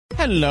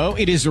Hello,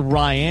 it is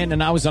Ryan,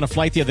 and I was on a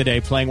flight the other day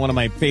playing one of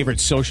my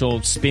favorite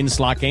social spin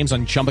slot games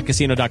on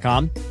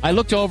ChumbaCasino.com. I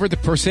looked over at the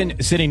person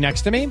sitting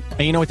next to me, and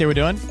you know what they were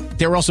doing?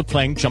 They were also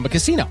playing Chumba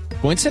Casino.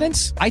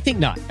 Coincidence? I think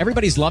not.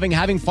 Everybody's loving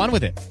having fun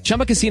with it.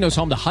 Chumba Casino is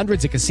home to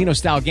hundreds of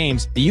casino-style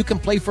games that you can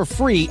play for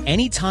free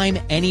anytime,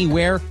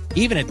 anywhere,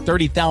 even at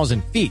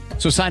 30,000 feet.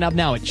 So sign up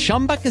now at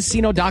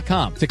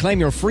ChumbaCasino.com to claim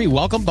your free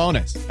welcome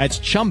bonus. That's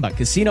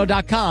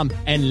ChumbaCasino.com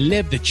and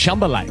live the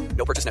Chumba life.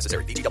 No purchase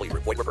necessary. VGW.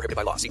 Void where prohibited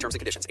by law. See terms and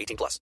conditions.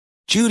 18+.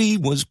 Judy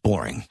was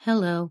boring.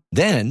 Hello.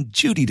 Then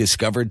Judy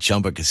discovered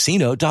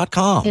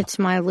ChumbaCasino.com. It's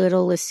my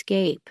little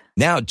escape.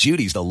 Now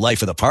Judy's the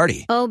life of the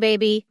party. Oh,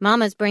 baby,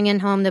 mama's bringing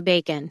home the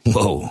bacon.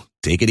 Whoa,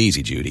 take it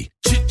easy, Judy.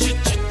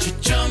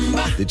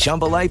 The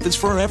Chumba life is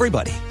for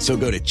everybody. So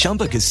go to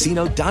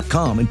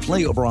ChumbaCasino.com and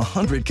play over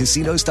 100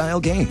 casino-style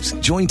games.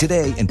 Join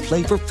today and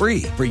play for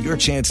free for your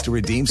chance to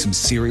redeem some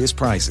serious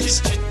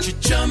prizes.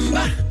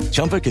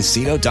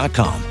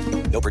 ChumbaCasino.com.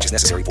 No purchase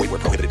necessary. Void where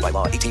prohibited by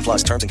law.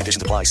 18+. Terms and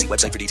conditions apply. See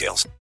website for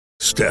details.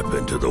 Step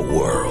into the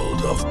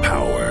world of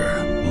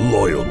power,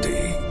 loyalty,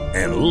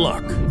 and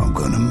luck. I'm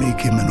gonna make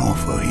him an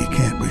offer he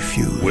can't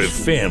refuse. With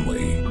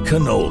family,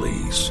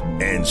 cannolis,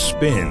 and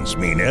spins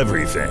mean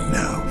everything.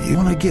 Now, you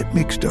wanna get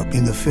mixed up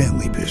in the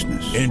family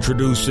business.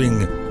 Introducing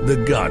The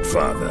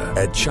Godfather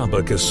at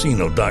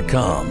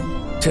ChumbaCasino.com.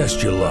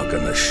 Test your luck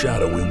in the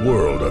shadowy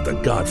world of The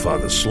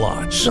Godfather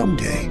slot.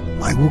 Someday,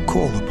 I will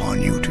call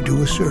upon you to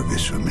do a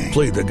service for me.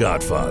 Play The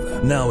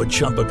Godfather, now at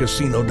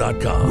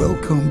ChumbaCasino.com.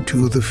 Welcome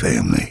to the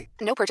family.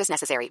 No purchase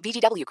necessary.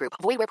 VGW Group.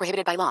 Void where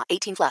prohibited by law.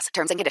 18+.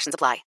 Terms and conditions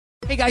apply.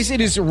 Hey guys, it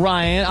is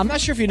Ryan. I'm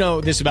not sure if you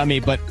know this about me,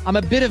 but I'm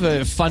a bit of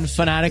a fun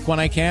fanatic when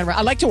I can.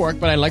 I like to work,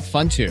 but I like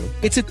fun too.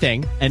 It's a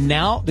thing. And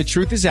now the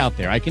truth is out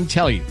there. I can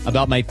tell you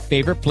about my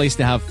favorite place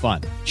to have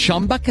fun.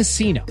 Chumba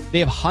Casino. They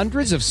have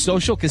hundreds of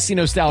social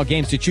casino style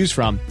games to choose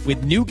from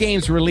with new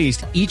games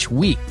released each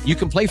week. You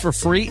can play for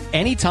free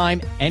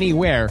anytime,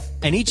 anywhere.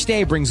 And each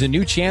day brings a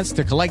new chance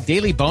to collect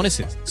daily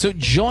bonuses. So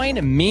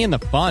join me in the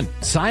fun.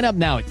 Sign up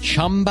now at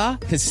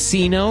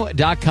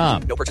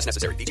ChumbaCasino.com. No purchase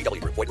necessary. VGW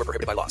Group. Void where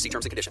prohibited by law. See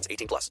terms and conditions.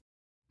 18+.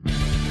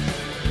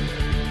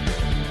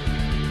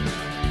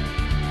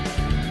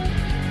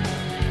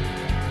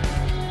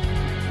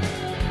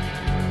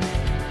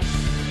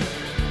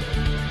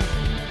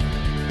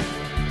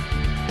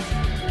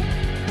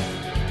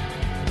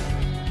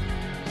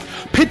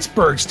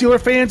 Pittsburgh Steeler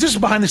fans, this is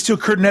Behind the Steel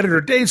Curtain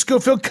editor Dave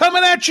Schofield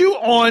coming at you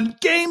on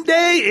game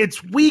day.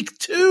 It's week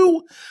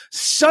 2,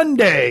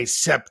 Sunday,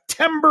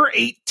 September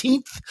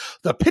 18th.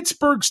 The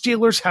Pittsburgh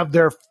Steelers have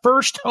their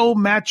first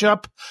home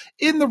matchup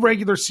in the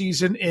regular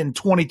season in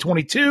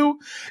 2022.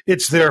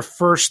 It's their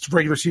first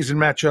regular season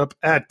matchup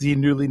at the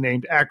newly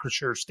named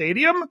Acrisure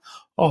Stadium,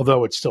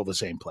 although it's still the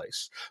same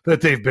place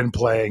that they've been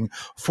playing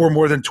for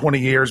more than 20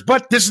 years.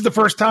 But this is the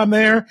first time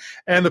there,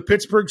 and the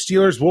Pittsburgh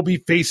Steelers will be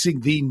facing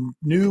the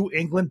New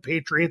England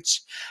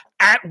Patriots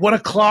at 1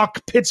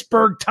 o'clock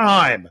Pittsburgh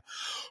time.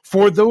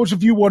 For those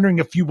of you wondering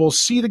if you will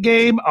see the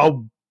game, a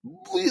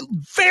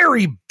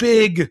very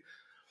big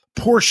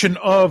portion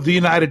of the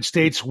United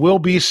States will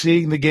be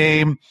seeing the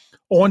game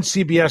on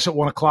CBS at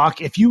 1 o'clock.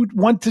 If you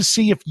want to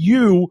see if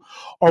you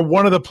are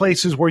one of the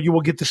places where you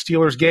will get the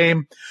Steelers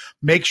game,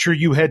 make sure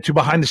you head to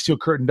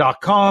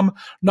BehindTheSteelCurtain.com.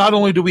 Not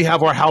only do we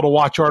have our How to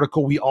Watch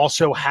article, we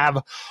also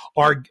have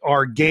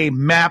our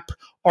game map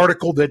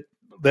article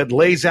that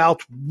lays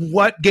out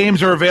what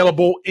games are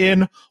available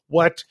in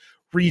what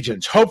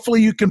regions.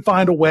 Hopefully you can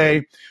find a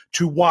way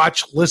to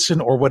watch, listen,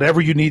 or whatever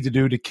you need to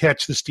do to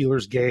catch the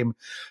Steelers game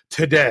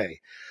today.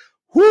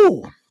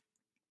 Whew.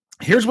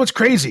 Here's what's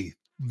crazy.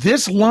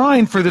 This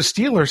line for the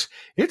Steelers,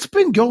 it's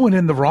been going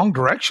in the wrong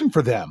direction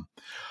for them.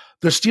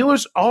 The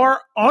Steelers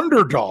are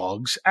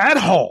underdogs at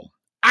home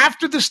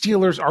after the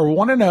Steelers are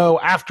 1-0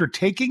 after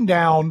taking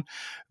down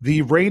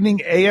the reigning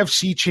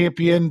AFC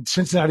champion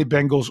Cincinnati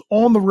Bengals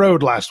on the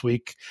road last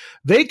week.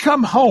 They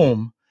come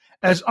home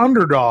as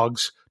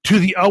underdogs to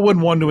the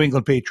 0-1 New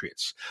England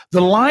Patriots.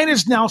 The line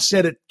is now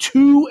set at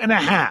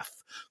 2.5.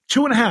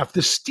 2.5.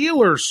 The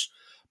Steelers,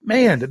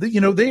 man,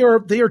 they are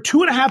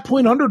 2.5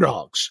 point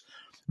underdogs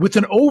with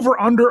an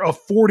over-under of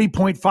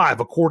 40.5,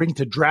 according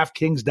to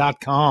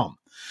DraftKings.com.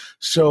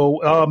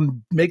 So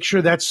make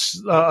sure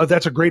that's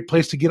a great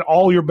place to get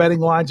all your betting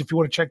lines if you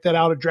want to check that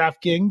out at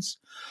DraftKings.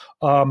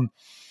 I'm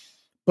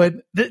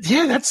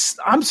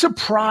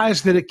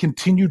surprised that it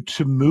continued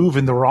to move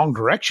in the wrong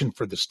direction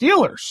for the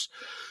Steelers.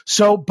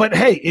 So, but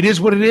hey, it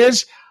is what it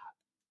is.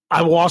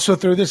 I will also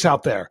throw this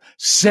out there.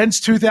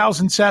 Since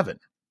 2007,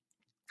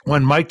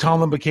 when Mike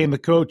Tomlin became the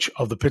coach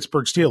of the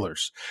Pittsburgh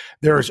Steelers,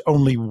 there is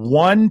only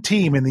one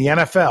team in the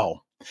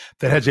NFL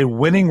that has a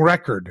winning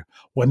record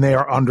when they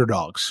are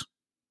underdogs,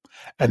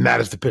 and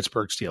that is the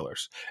Pittsburgh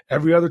Steelers.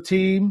 Every other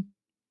team,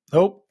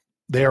 nope,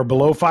 they are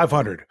below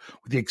 500,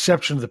 with the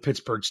exception of the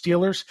Pittsburgh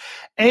Steelers.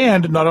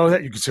 And not only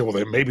that, you can say,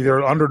 well, maybe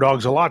they're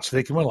underdogs a lot, so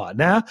they can win a lot.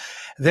 Now,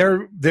 they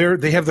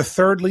have the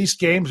third least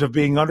games of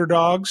being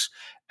underdogs,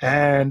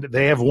 and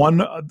they have won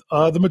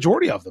the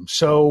majority of them.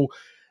 So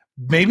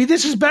maybe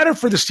this is better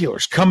for the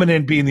Steelers coming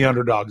in being the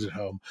underdogs at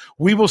home.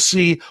 We will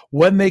see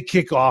when they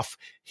kick off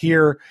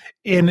here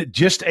in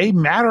just a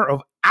matter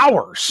of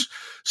hours.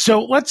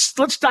 So let's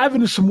dive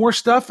into some more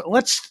stuff.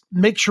 Let's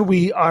make sure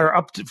we are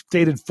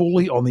updated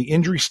fully on the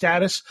injury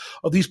status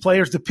of these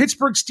players. The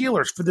Pittsburgh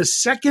Steelers, for the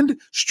second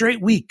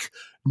straight week,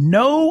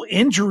 no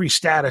injury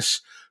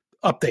status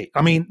update.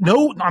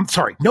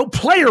 No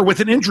player with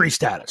an injury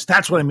status.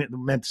 That's what I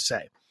meant to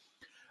say.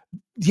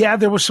 Yeah,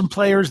 there were some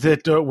players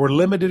that were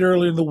limited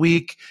early in the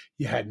week.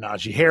 You had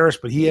Najee Harris,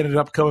 but he ended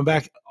up coming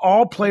back.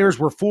 All players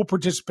were full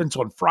participants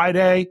on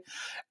Friday,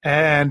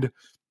 and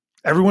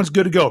everyone's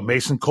good to go.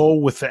 Mason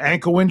Cole with the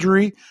ankle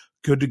injury,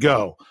 good to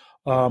go.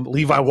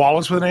 Levi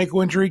Wallace with an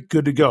ankle injury,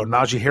 good to go.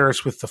 Najee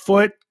Harris with the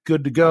foot,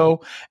 good to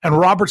go. And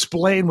Robert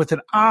Spillane with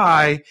an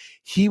eye,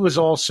 he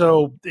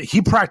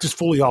practiced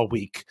fully all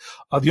week.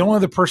 The only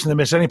other person that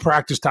missed any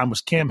practice time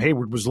was Cam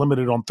Hayward, was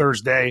limited on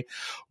Thursday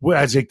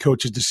as a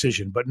coach's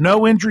decision. But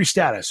no injury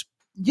status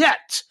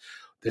yet.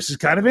 This is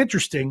kind of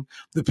interesting.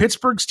 The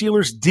Pittsburgh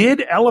Steelers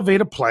did elevate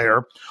a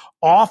player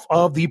off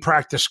of the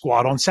practice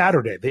squad on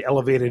Saturday. They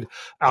elevated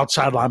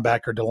outside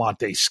linebacker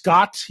Delonte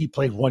Scott. He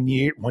played one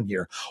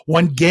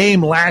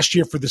game last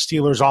year for the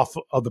Steelers off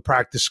of the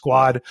practice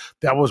squad.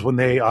 That was when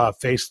they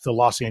faced the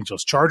Los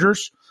Angeles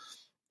Chargers.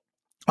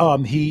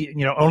 He,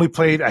 only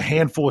played a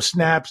handful of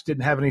snaps,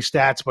 didn't have any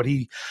stats, but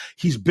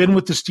he's been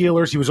with the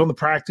Steelers. He was on the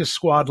practice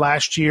squad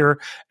last year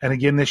and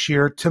again this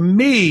year. To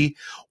me,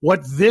 what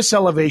this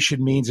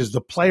elevation means is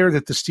the player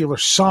that the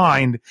Steelers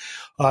signed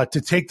to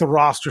take the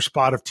roster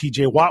spot of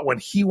TJ Watt when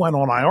he went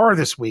on IR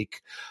this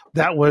week.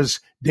 That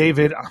was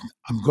David.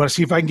 I'm going to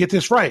see if I can get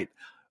this right.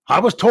 I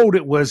was told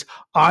it was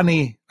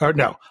Anene.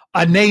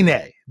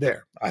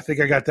 There. I think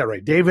I got that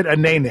right. David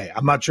Anene.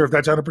 I'm not sure if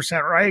that's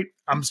 100% right.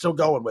 I'm still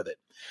going with it.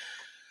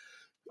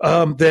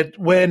 That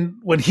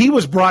when he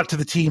was brought to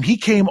the team, he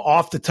came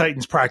off the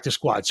Titans practice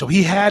squad. So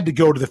he had to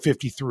go to the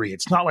 53.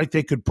 It's not like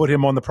they could put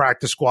him on the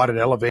practice squad and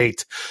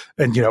elevate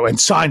and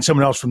sign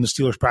someone else from the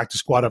Steelers practice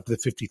squad up to the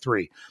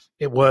 53.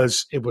 It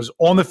was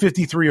on the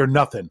 53 or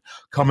nothing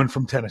coming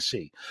from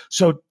Tennessee.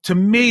 So to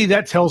me,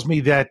 that tells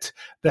me that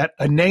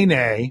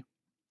Anene,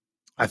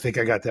 I think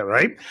I got that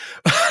right,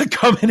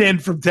 coming in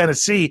from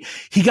Tennessee,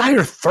 he got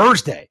here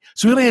Thursday.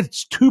 So he only had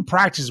 2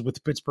 practices with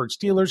the Pittsburgh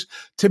Steelers.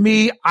 To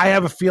me, I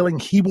have a feeling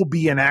he will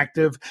be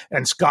inactive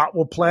and Scott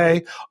will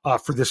play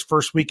for this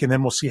first week, and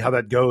then we'll see how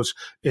that goes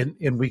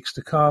in weeks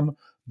to come.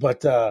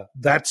 But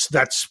that's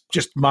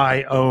just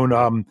my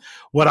own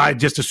what I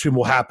just assume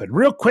will happen.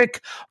 Real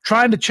quick,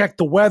 trying to check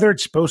the weather.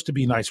 It's supposed to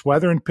be nice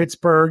weather in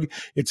Pittsburgh.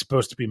 It's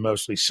supposed to be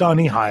mostly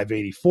sunny, high of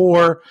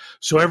 84.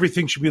 So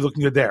everything should be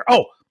looking good there.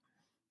 Oh,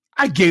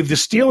 I gave the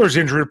Steelers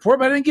injury report,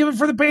 but I didn't give it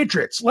for the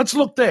Patriots. Let's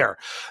look there.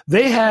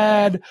 They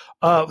had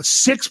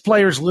 6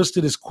 players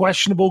listed as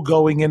questionable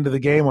going into the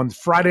game on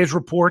Friday's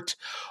report,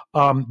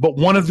 but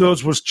one of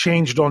those was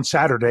changed on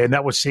Saturday, and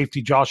that was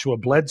safety Joshua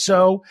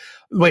Bledsoe.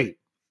 Wait,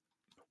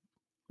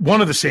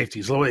 one of the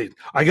safeties. Wait,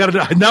 I got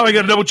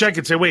to double check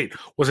and say, wait,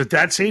 was it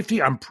that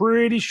safety? I'm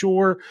pretty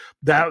sure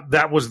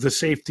that was the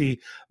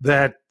safety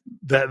that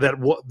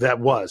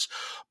was,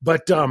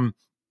 but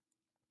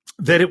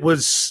that it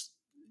was.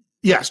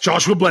 Yes,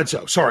 Joshua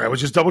Bledsoe. Sorry, I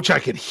was just double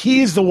checking.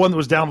 He's the one that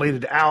was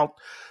downgraded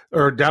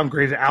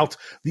out.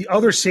 The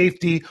other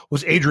safety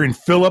was Adrian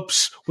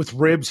Phillips with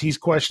ribs. He's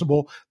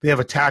questionable. They have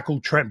a tackle,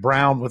 Trent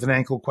Brown, with an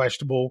ankle,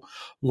 questionable.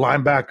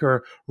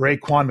 Linebacker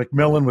Raekwon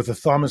McMillan with a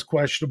thumb is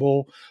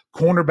questionable.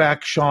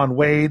 Cornerback Sean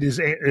Wade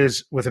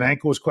is with an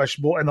ankle is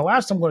questionable. And the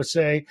last I'm going to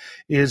say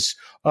is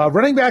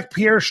running back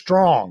Pierre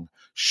Strong,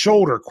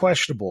 shoulder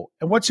questionable.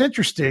 And what's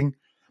interesting,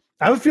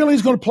 I have a feeling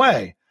he's going to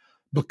play,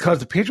 because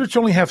the Patriots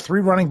only have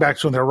 3 running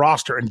backs on their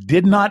roster and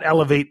did not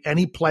elevate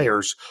any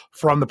players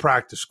from the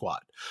practice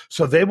squad.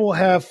 So they will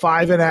have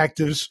 5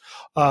 inactives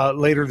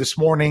later this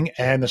morning,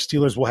 and the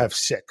Steelers will have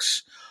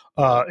 6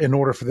 in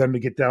order for them to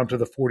get down to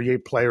the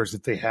 48 players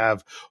that they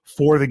have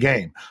for the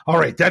game. All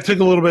right, that took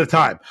a little bit of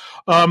time.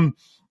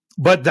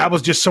 But that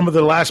was just some of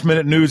the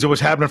last-minute news that was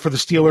happening for the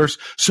Steelers.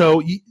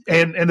 So,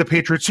 and the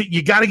Patriots. So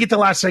you got to get the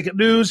last-second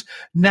news.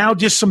 Now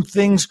just some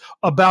things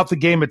about the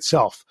game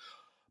itself.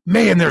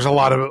 Man, there's a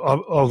lot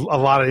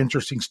of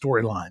interesting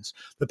storylines.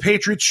 The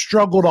Patriots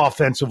struggled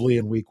offensively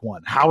in week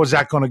 1. How is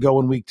that going to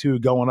go in week 2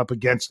 going up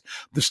against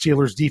the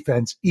Steelers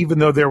defense, even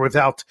though they're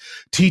without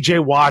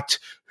TJ Watt,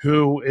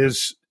 who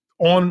is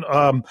on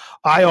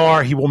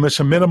IR? He will miss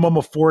a minimum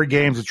of 4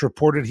 games. It's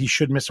reported he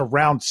should miss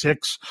around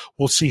 6.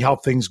 We'll see how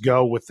things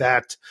go with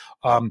that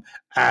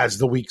as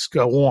the weeks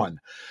go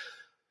on.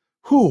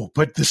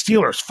 But the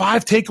Steelers,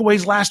 5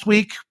 takeaways last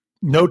week,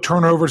 no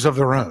turnovers of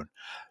their own.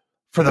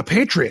 For the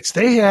Patriots,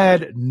 they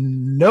had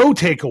no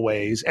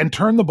takeaways and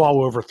turned the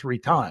ball over 3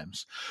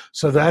 times.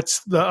 So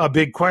that's a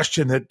big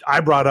question that I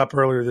brought up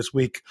earlier this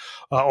week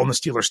on the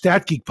Steelers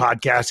Stat Geek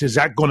podcast. Is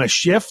that going to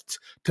shift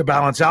to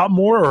balance out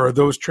more, or are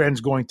those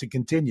trends going to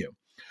continue?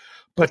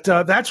 But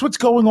that's what's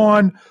going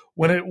on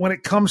when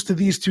it comes to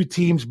these 2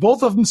 teams.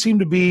 Both of them seem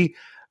to be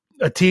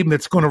a team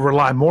that's going to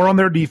rely more on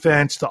their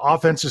defense. The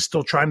offense is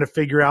still trying to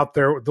figure out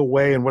the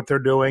way and what they're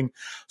doing.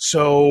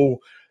 So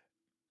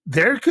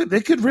they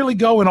could really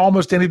go in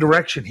almost any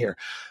direction here.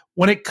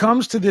 When it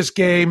comes to this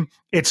game,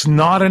 it's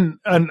not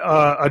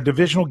a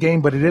divisional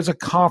game, but it is a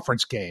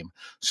conference game.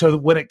 So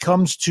when it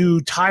comes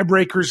to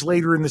tiebreakers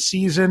later in the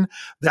season,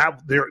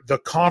 the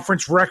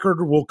conference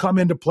record will come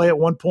into play at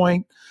one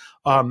point,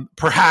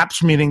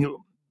 perhaps, meaning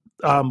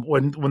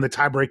when the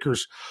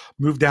tiebreakers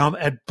move down.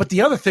 But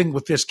the other thing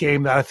with this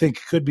game that I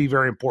think could be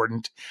very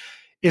important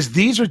is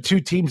these are two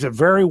teams that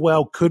very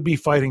well could be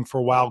fighting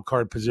for wild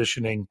card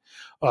positioning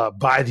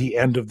by the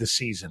end of the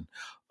season.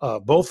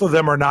 Both of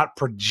them are not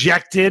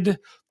projected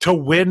to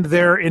win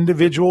their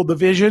individual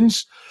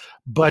divisions,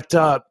 but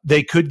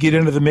they could get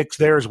into the mix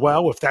there as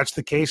well. If that's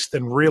the case,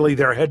 then really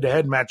their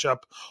head-to-head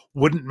matchup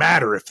wouldn't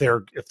matter if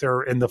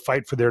they're in the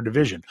fight for their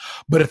division.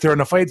 But if they're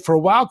in a fight for a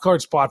wild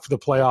card spot for the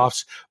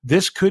playoffs,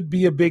 this could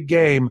be a big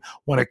game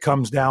when it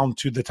comes down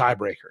to the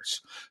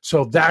tiebreakers.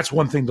 So that's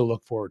one thing to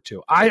look forward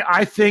to.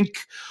 I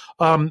think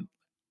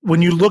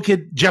when you look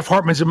at Jeff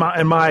Hartman's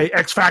and my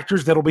X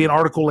Factors, that'll be an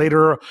article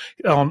later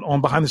on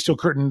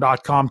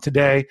BehindTheSteelCurtain.com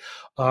today.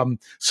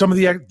 Some of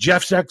the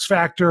Jeff's X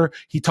Factor,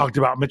 he talked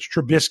about Mitch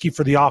Trubisky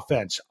for the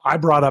offense. I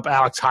brought up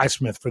Alex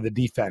Highsmith for the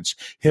defense,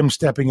 him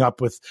stepping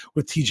up with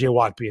TJ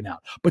Watt being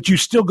out. But you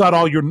still got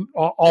all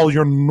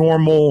your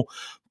normal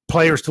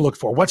players to look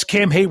for. What's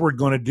Cam Hayward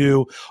going to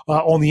do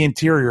on the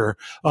interior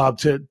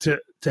to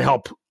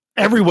help?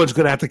 Everyone's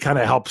going to have to kind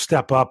of help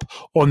step up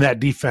on that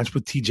defense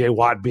with TJ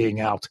Watt being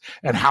out.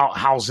 And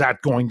how's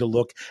that going to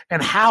look?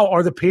 And how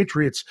are the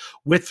Patriots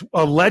with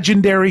a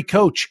legendary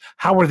coach?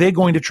 How are they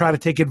going to try to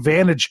take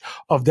advantage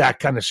of that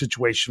kind of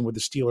situation where the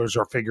Steelers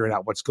are figuring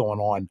out what's going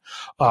on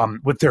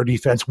with their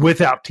defense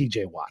without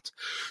TJ Watt?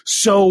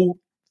 So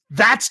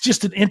that's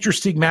just an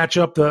interesting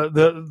matchup.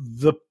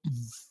 The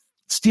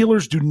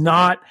Steelers do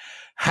not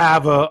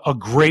have a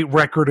great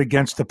record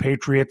against the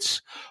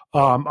Patriots,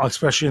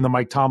 especially in the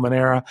Mike Tomlin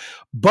era.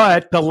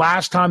 But the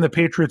last time the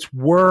Patriots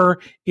were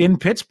in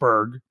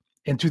Pittsburgh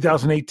in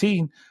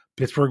 2018,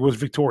 Pittsburgh was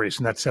victorious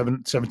in that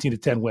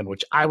 17-10 win,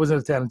 which I was in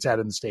attendance at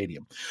in the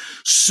stadium.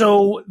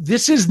 So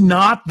this is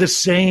not the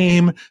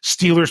same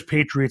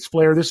Steelers-Patriots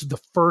flair. This is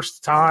the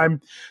first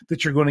time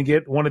that you're going to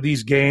get one of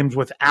these games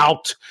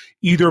without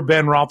either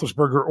Ben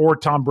Roethlisberger or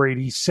Tom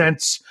Brady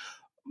since,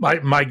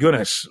 my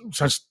goodness,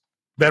 since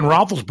Ben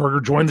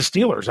Roethlisberger joined the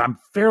Steelers. I'm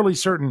fairly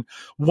certain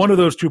one of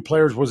those two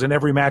players was in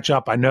every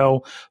matchup. I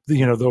know,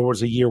 there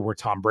was a year where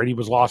Tom Brady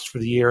was lost for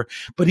the year,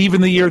 but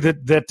even the year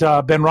that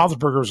Ben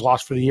Roethlisberger was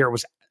lost for the year,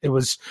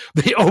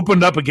 they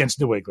opened up against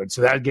New England,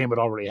 so that game had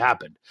already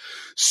happened.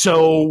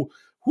 So,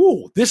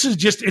 this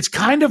is it's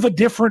kind of a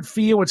different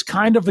feel. It's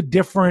kind of a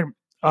different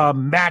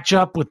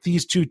matchup with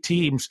these two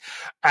teams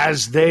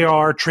as they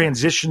are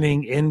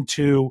transitioning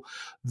into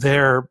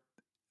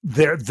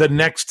the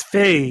next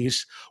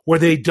phase where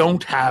they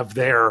don't have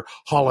their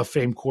Hall of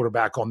Fame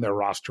quarterback on their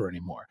roster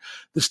anymore.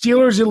 The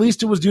Steelers, at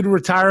least it was due to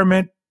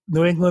retirement.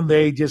 New England,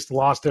 they just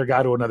lost their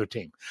guy to another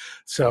team.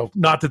 So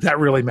not that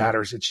really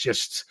matters. It's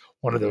just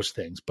one of those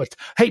things. But,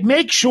 hey,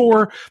 make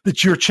sure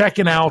that you're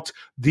checking out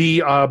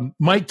the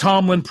Mike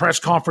Tomlin press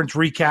conference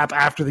recap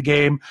after the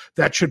game.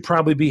 That should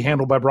probably be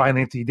handled by Brian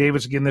Anthony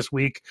Davis again this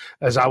week,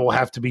 as I will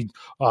have to be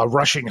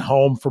rushing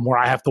home from where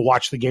I have to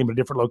watch the game at a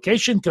different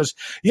location. Because,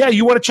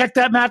 you want to check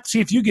that, Matt, to see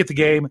if you get the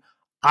game.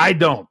 I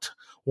don't.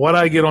 What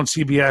I get on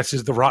CBS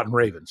is the Rotten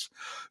Ravens.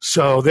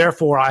 So,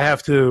 therefore, I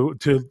have to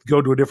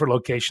go to a different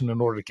location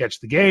in order to catch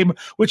the game,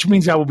 which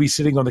means I will be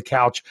sitting on the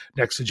couch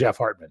next to Jeff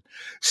Hartman.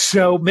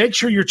 So, make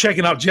sure you're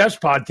checking out Jeff's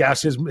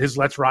podcast, his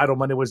Let's Ride on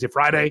Monday, Wednesday,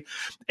 Friday.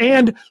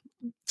 And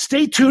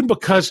stay tuned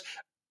because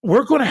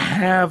we're going to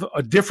have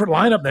a different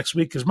lineup next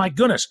week because, my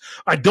goodness,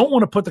 I don't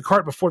want to put the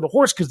cart before the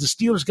horse because the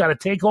Steelers got to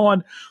take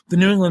on the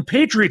New England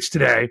Patriots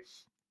today.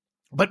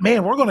 But,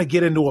 man, we're going to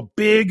get into a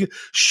big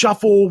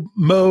shuffle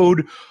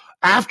mode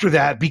after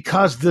that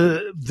because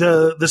the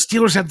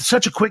Steelers have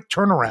such a quick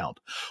turnaround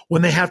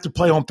when they have to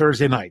play on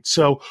Thursday night.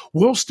 So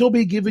we'll still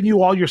be giving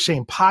you all your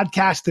same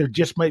podcasts. They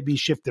just might be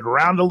shifted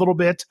around a little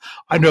bit.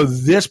 I know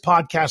this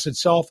podcast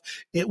itself,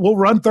 it will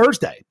run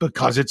Thursday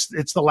because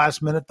it's the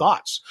last minute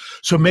thoughts.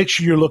 So make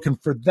sure you're looking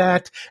for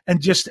that.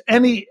 And just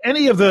any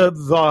of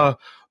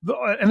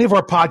any of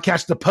our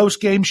podcasts, the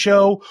post-game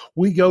show,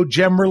 we go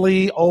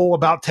generally,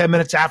 about 10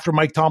 minutes after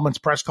Mike Tomlin's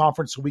press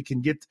conference so we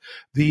can get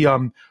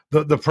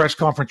the press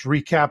conference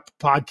recap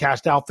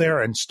podcast out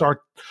there and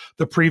start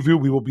the preview.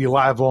 We will be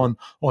live on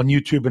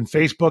YouTube and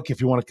Facebook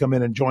if you want to come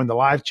in and join the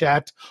live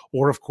chat.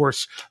 Or, of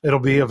course, it'll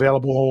be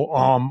available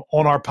on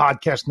our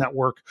podcast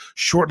network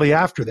shortly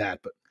after that.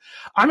 But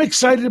I'm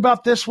excited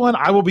about this one.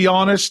 I will be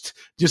honest,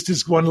 just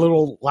as one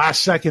little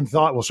last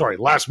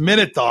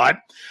minute thought.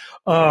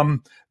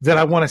 That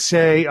I want to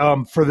say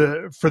for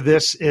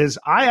this is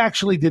I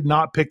actually did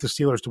not pick the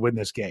Steelers to win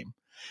this game.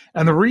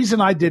 And the reason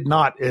I did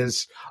not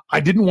is I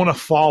didn't want to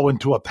fall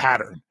into a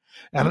pattern.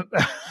 And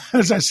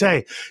as I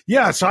say,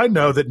 yes, I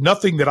know that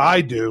nothing that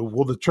I do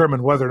will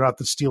determine whether or not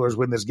the Steelers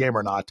win this game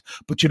or not.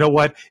 But you know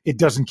what? It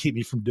doesn't keep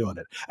me from doing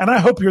it. And I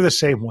hope you're the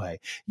same way.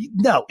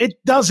 No,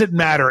 it doesn't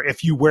matter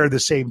if you wear the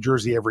same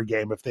jersey every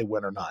game if they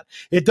win or not.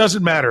 It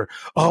doesn't matter.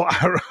 Oh,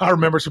 I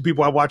remember some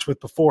people I watched with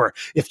before.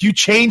 If you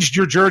changed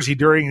your jersey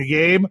during the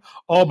game,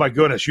 oh my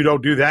goodness, you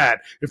don't do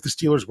that if the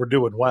Steelers were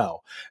doing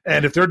well.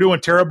 And if they're doing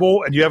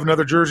terrible and you have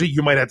another jersey,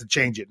 you might have to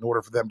change it in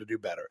order for them to do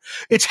better.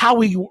 It's how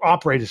we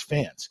operate as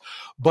fans.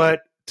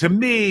 But to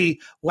me,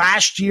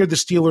 last year the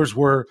Steelers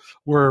were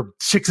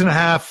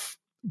 6.5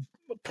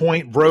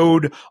 point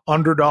road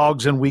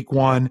underdogs in week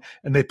 1,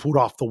 and they pulled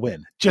off the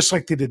win, just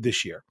like they did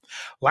this year.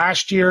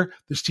 Last year,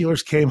 the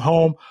Steelers came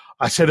home.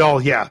 I said, oh,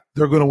 yeah,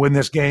 they're going to win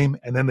this game,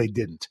 and then they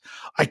didn't.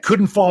 I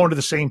couldn't fall into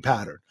the same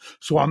pattern.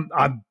 So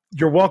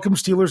you're welcome,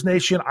 Steelers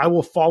Nation. I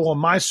will fall on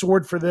my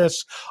sword for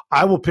this.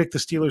 I will pick the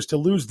Steelers to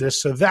lose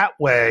this, so that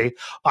way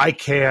I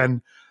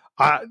can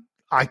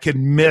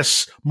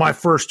miss my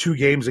first 2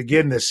 games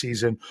again this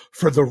season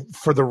for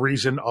the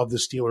reason of the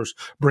Steelers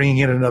bringing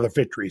in another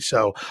victory.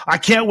 So I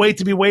can't wait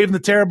to be waving the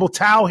terrible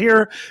towel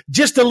here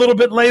just a little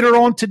bit later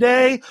on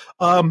today.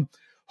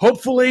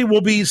 Hopefully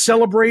we'll be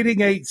celebrating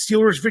a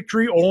Steelers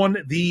victory on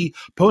the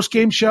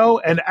postgame show.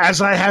 And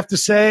as I have to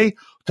say,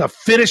 to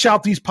finish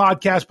out these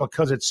podcasts,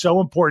 because it's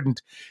so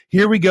important,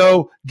 here we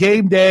go.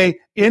 Game day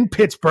in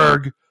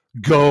Pittsburgh.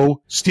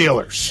 Go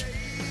Steelers.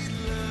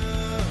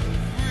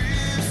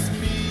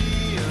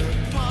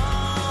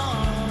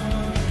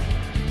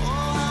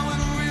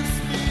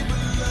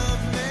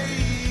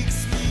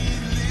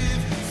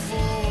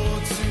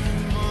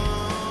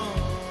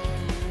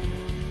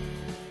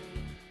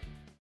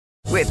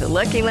 With the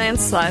Lucky Land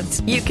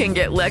Slots, you can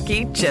get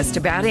lucky just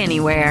about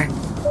anywhere.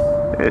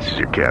 This is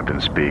your captain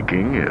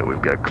speaking.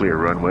 We've got clear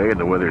runway and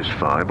the weather's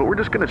fine, but we're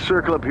just going to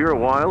circle up here a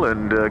while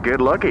and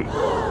get lucky.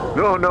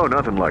 No,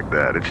 nothing like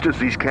that. It's just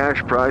these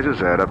cash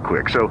prizes add up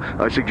quick. So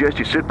I suggest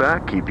you sit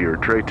back, keep your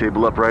tray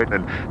table upright,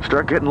 and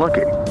start getting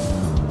lucky.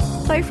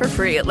 Play for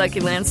free at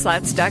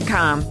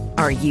LuckyLandSlots.com.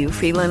 Are you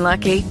feeling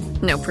lucky?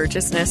 No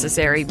purchase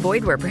necessary.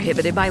 Void where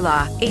prohibited by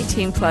law.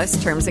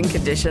 18+ terms and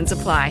conditions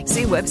apply.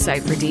 See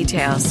website for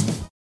details.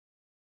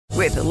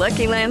 With the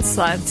Lucky Land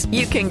Slots,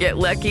 you can get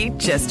lucky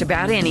just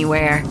about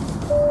anywhere.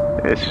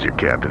 This is your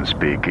captain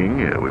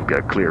speaking. We've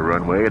got clear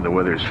runway and the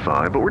weather's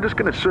fine, but we're just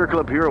going to circle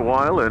up here a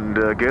while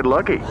and get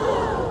lucky.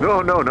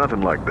 No,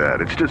 nothing like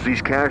that. It's just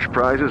these cash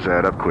prizes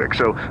add up quick.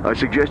 So I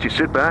suggest you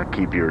sit back,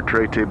 keep your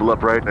tray table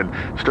upright, and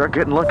start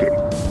getting lucky.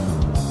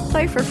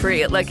 Play for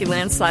free at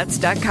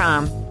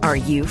LuckyLandSlots.com. Are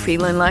you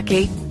feeling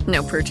lucky?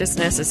 No purchase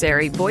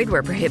necessary. Void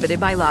where prohibited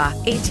by law.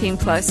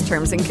 18+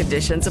 terms and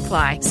conditions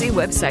apply. See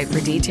website for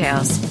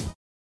details.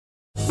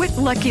 With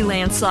Lucky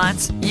Land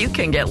Slots, you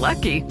can get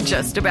lucky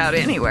just about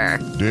anywhere.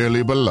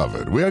 Dearly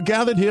beloved, we are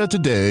gathered here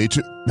today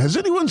to... Has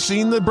anyone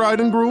seen the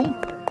bride and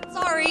groom?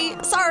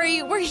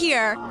 Sorry, we're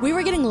here. We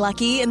were getting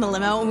lucky in the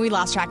limo and we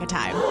lost track of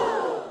time.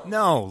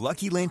 No,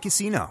 Lucky Land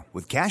Casino,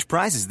 with cash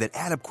prizes that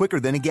add up quicker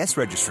than a guest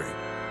registry.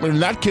 In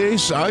that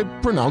case, I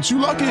pronounce you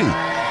lucky.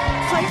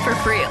 Play for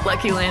free at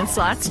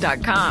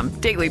LuckyLandSlots.com.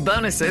 Daily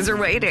bonuses are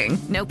waiting.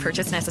 No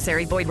purchase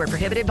necessary. Void where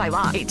prohibited by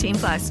law.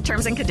 18+.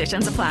 Terms and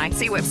conditions apply.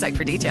 See website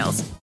for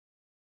details.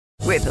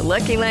 With the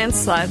Lucky Land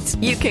Slots,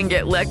 you can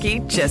get lucky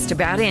just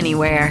about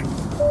anywhere.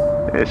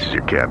 This is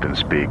your captain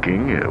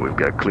speaking. We've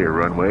got clear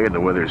runway and the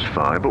weather's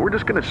fine, but we're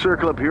just going to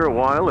circle up here a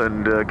while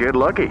and get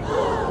lucky.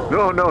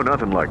 No,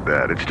 nothing like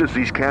that. It's just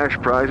these cash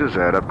prizes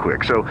add up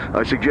quick. So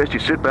I suggest you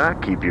sit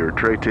back, keep your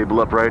tray table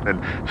upright,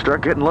 and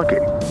start getting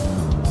lucky.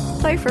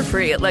 Play for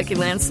free at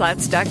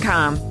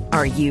LuckyLandSlots.com.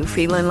 Are you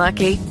feeling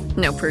lucky?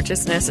 No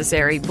purchase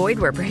necessary. Void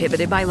where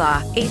prohibited by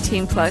law.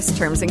 18+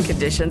 terms and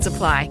conditions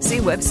apply. See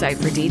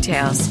website for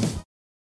details.